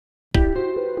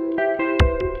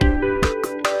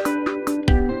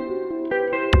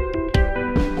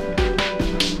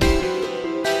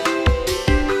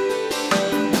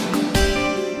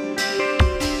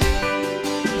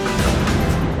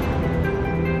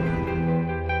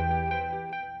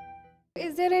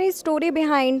there any story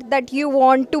behind that you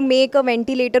want to make a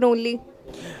ventilator only?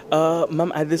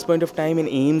 Ma'am, at this point of time in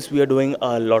AIMS, we are doing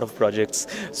a lot of projects.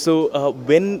 So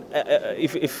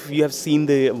if you have seen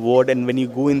the ward and when you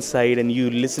go inside and you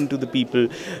listen to the people,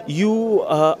 you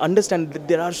understand that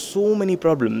there are so many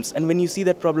problems. And when you see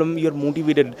that problem, you're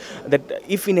motivated that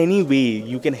if in any way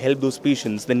you can help those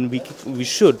patients, then we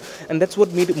should. And that's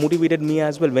what motivated me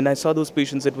as well. When I saw those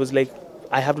patients, it was like,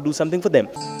 I have to do something for them.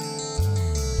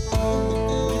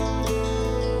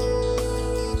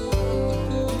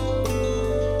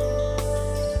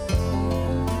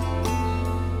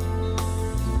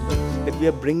 That we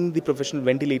are bringing the professional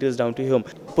ventilators down to home.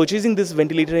 Purchasing this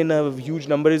ventilator in a huge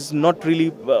number is not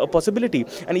really a possibility,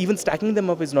 and even stacking them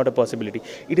up is not a possibility.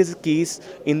 It is a case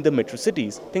in the metro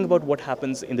cities. Think about what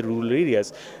happens in the rural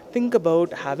areas. Think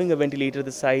about having a ventilator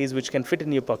the size which can fit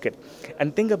in your pocket,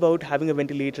 and think about having a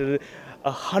ventilator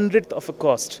a hundredth of a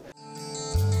cost.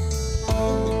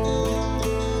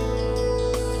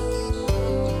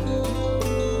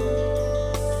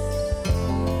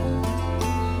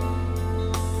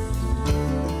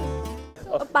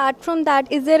 Apart from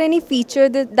that, is there any feature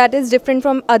that is different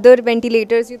from other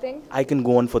ventilators, you think? I can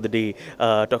go on for the day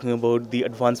talking about the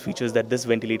advanced features that this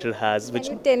ventilator has. Can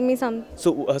you tell me some?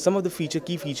 So some of the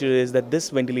key feature is that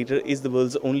this ventilator is the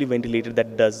world's only ventilator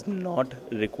that does not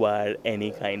require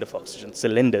any kind of oxygen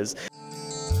cylinders.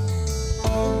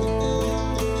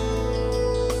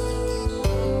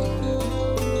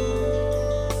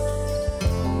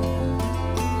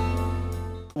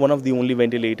 One of the only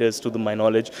ventilators, to my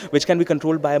knowledge, which can be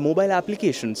controlled by a mobile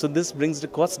application. So this brings the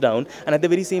cost down, and at the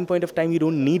very same point of time, you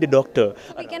don't need a doctor.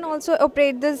 We can also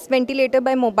operate this ventilator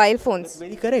by mobile phones. That's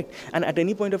very correct. And at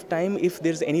any point of time, if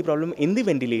there's any problem in the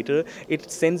ventilator,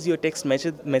 it sends you a text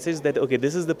message that, okay,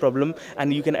 this is the problem,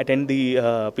 and you can attend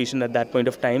the patient at that point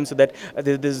of time, so that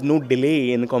there's no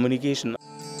delay in communication.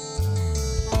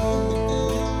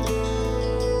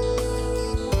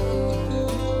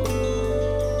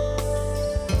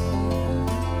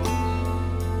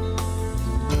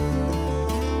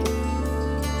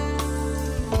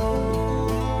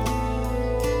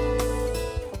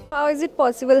 How is it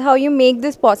possible? How you make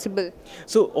this possible?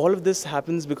 So all of this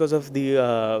happens because of the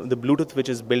Bluetooth which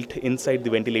is built inside the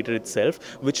ventilator itself,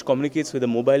 which communicates with the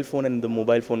mobile phone, and the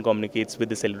mobile phone communicates with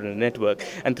the cellular network.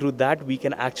 And through that, we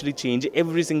can actually change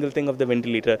every single thing of the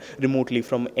ventilator remotely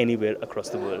from anywhere across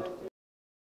the world.